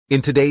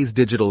In today's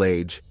digital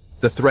age,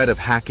 the threat of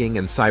hacking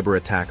and cyber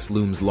attacks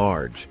looms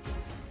large.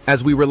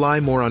 As we rely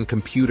more on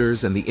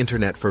computers and the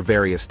internet for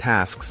various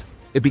tasks,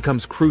 it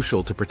becomes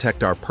crucial to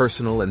protect our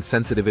personal and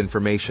sensitive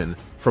information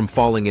from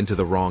falling into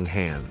the wrong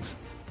hands.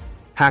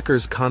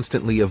 Hackers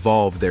constantly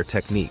evolve their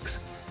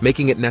techniques,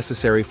 making it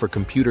necessary for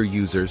computer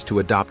users to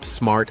adopt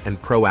smart and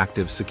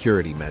proactive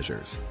security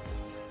measures.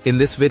 In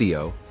this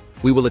video,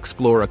 we will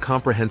explore a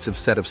comprehensive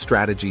set of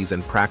strategies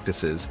and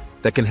practices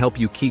that can help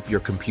you keep your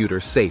computer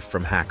safe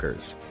from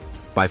hackers.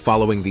 By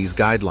following these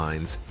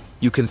guidelines,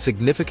 you can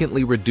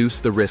significantly reduce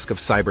the risk of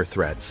cyber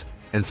threats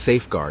and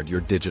safeguard your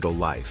digital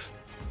life.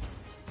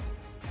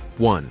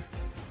 1.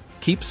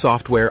 Keep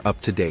software up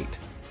to date.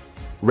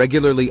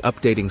 Regularly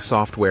updating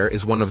software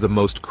is one of the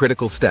most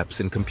critical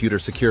steps in computer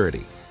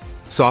security.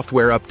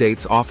 Software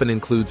updates often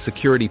include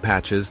security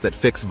patches that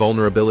fix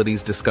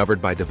vulnerabilities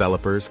discovered by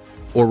developers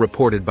or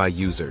reported by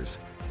users.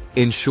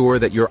 Ensure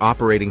that your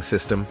operating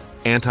system,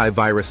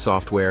 antivirus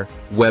software,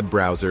 web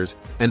browsers,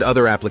 and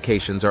other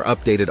applications are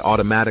updated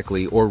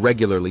automatically or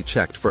regularly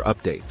checked for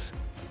updates.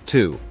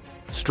 2.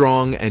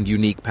 Strong and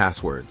unique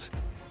passwords.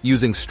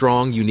 Using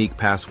strong, unique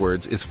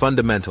passwords is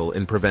fundamental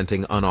in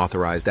preventing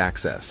unauthorized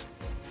access.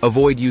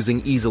 Avoid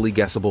using easily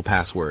guessable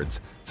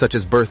passwords, such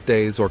as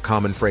birthdays or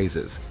common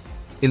phrases.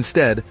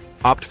 Instead,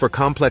 opt for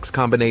complex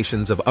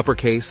combinations of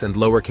uppercase and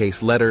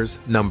lowercase letters,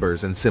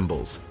 numbers, and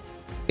symbols.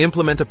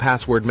 Implement a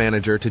password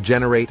manager to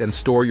generate and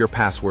store your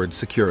passwords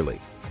securely.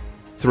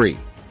 3.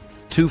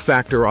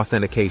 Two-factor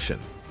authentication.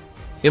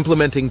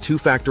 Implementing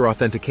two-factor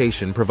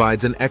authentication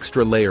provides an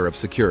extra layer of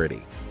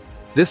security.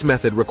 This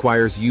method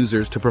requires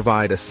users to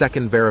provide a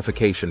second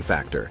verification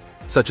factor,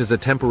 such as a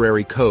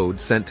temporary code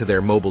sent to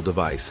their mobile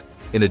device,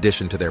 in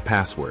addition to their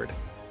password.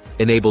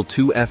 Enable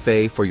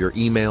 2FA for your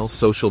email,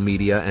 social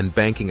media, and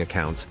banking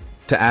accounts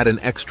to add an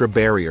extra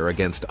barrier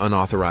against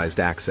unauthorized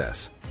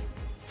access.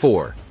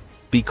 4.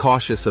 Be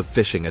cautious of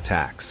phishing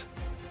attacks.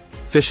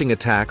 Phishing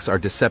attacks are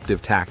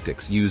deceptive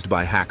tactics used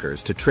by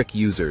hackers to trick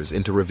users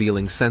into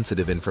revealing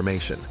sensitive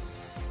information.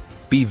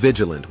 Be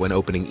vigilant when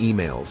opening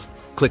emails,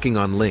 clicking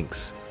on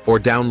links, or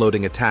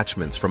downloading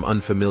attachments from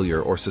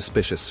unfamiliar or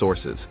suspicious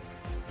sources.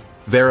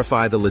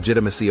 Verify the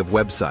legitimacy of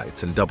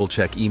websites and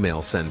double-check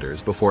email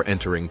senders before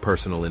entering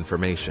personal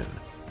information.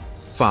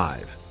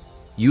 5.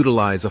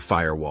 Utilize a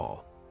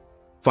firewall.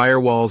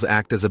 Firewalls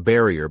act as a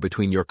barrier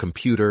between your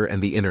computer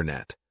and the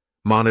internet,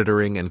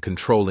 monitoring and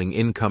controlling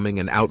incoming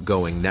and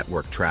outgoing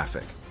network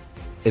traffic.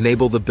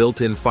 Enable the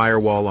built-in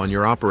firewall on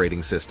your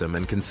operating system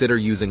and consider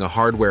using a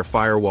hardware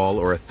firewall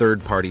or a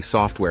third-party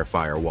software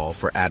firewall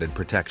for added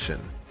protection.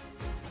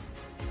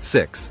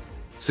 6.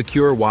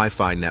 Secure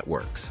Wi-Fi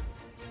networks.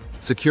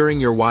 Securing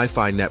your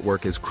Wi-Fi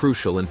network is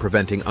crucial in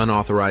preventing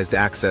unauthorized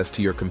access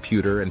to your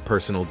computer and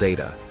personal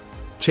data.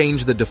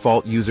 Change the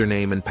default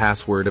username and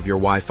password of your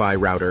Wi-Fi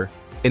router,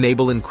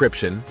 enable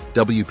encryption,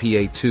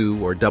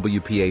 WPA2 or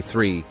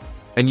WPA3,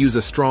 and use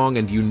a strong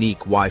and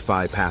unique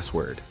Wi-Fi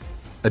password.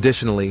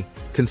 Additionally,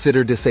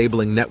 consider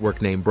disabling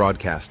network name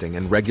broadcasting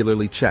and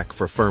regularly check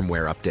for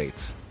firmware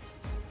updates.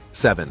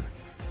 7.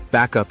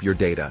 Backup your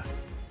data.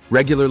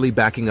 Regularly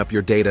backing up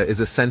your data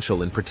is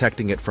essential in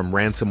protecting it from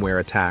ransomware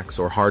attacks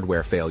or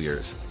hardware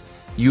failures.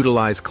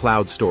 Utilize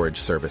cloud storage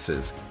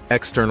services,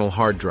 external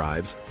hard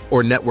drives,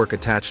 or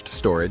network-attached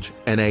storage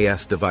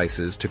 (NAS)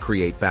 devices to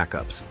create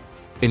backups.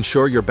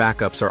 Ensure your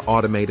backups are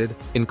automated,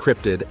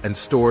 encrypted, and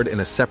stored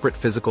in a separate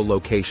physical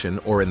location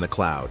or in the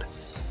cloud.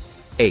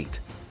 8.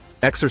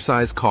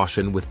 Exercise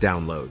caution with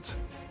downloads.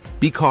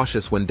 Be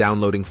cautious when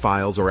downloading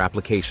files or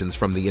applications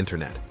from the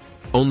internet.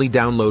 Only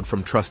download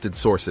from trusted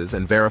sources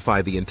and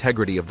verify the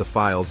integrity of the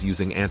files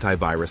using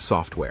antivirus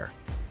software.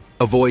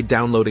 Avoid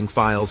downloading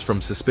files from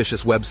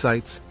suspicious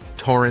websites,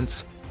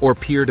 torrents, or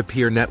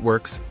peer-to-peer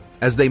networks,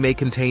 as they may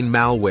contain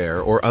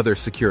malware or other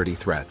security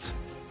threats.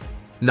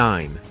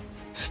 9.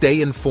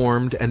 Stay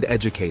informed and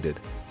educated.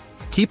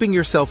 Keeping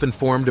yourself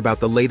informed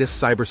about the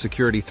latest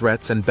cybersecurity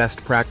threats and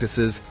best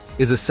practices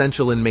is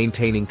essential in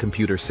maintaining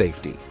computer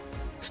safety.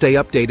 Stay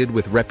updated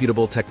with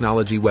reputable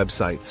technology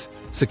websites,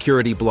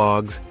 security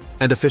blogs,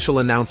 and official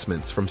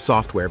announcements from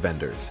software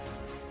vendors.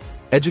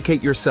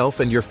 Educate yourself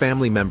and your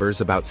family members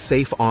about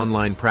safe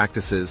online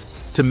practices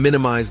to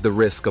minimize the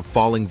risk of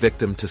falling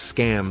victim to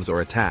scams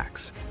or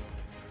attacks.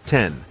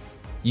 10.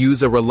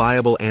 Use a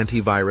reliable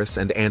antivirus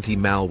and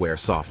anti-malware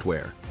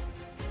software.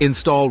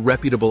 Install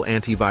reputable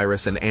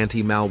antivirus and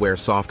anti-malware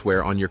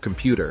software on your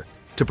computer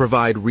to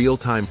provide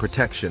real-time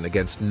protection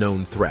against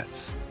known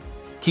threats.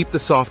 Keep the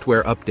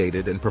software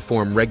updated and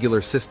perform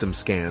regular system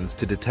scans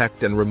to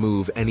detect and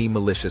remove any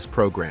malicious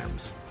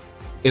programs.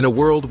 In a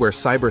world where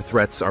cyber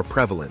threats are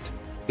prevalent,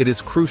 it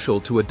is crucial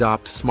to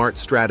adopt smart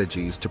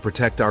strategies to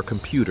protect our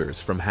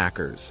computers from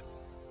hackers.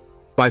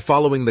 By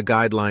following the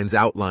guidelines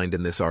outlined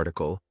in this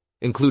article,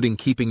 including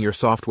keeping your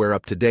software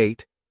up to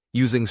date,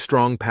 using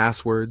strong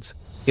passwords,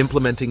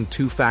 implementing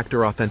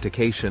two-factor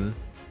authentication,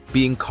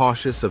 being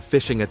cautious of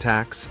phishing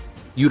attacks,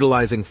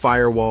 utilizing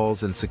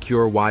firewalls and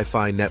secure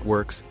Wi-Fi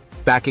networks,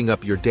 backing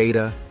up your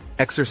data,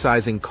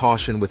 exercising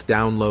caution with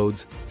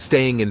downloads,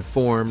 staying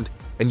informed,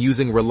 and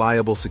using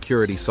reliable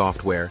security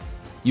software,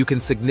 you can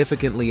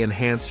significantly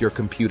enhance your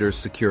computer's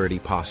security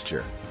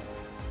posture.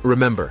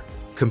 Remember,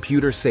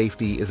 computer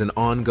safety is an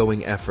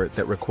ongoing effort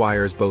that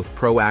requires both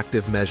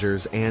proactive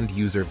measures and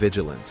user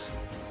vigilance.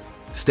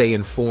 Stay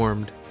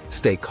informed,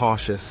 stay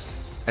cautious,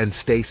 and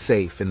stay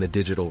safe in the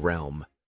digital realm.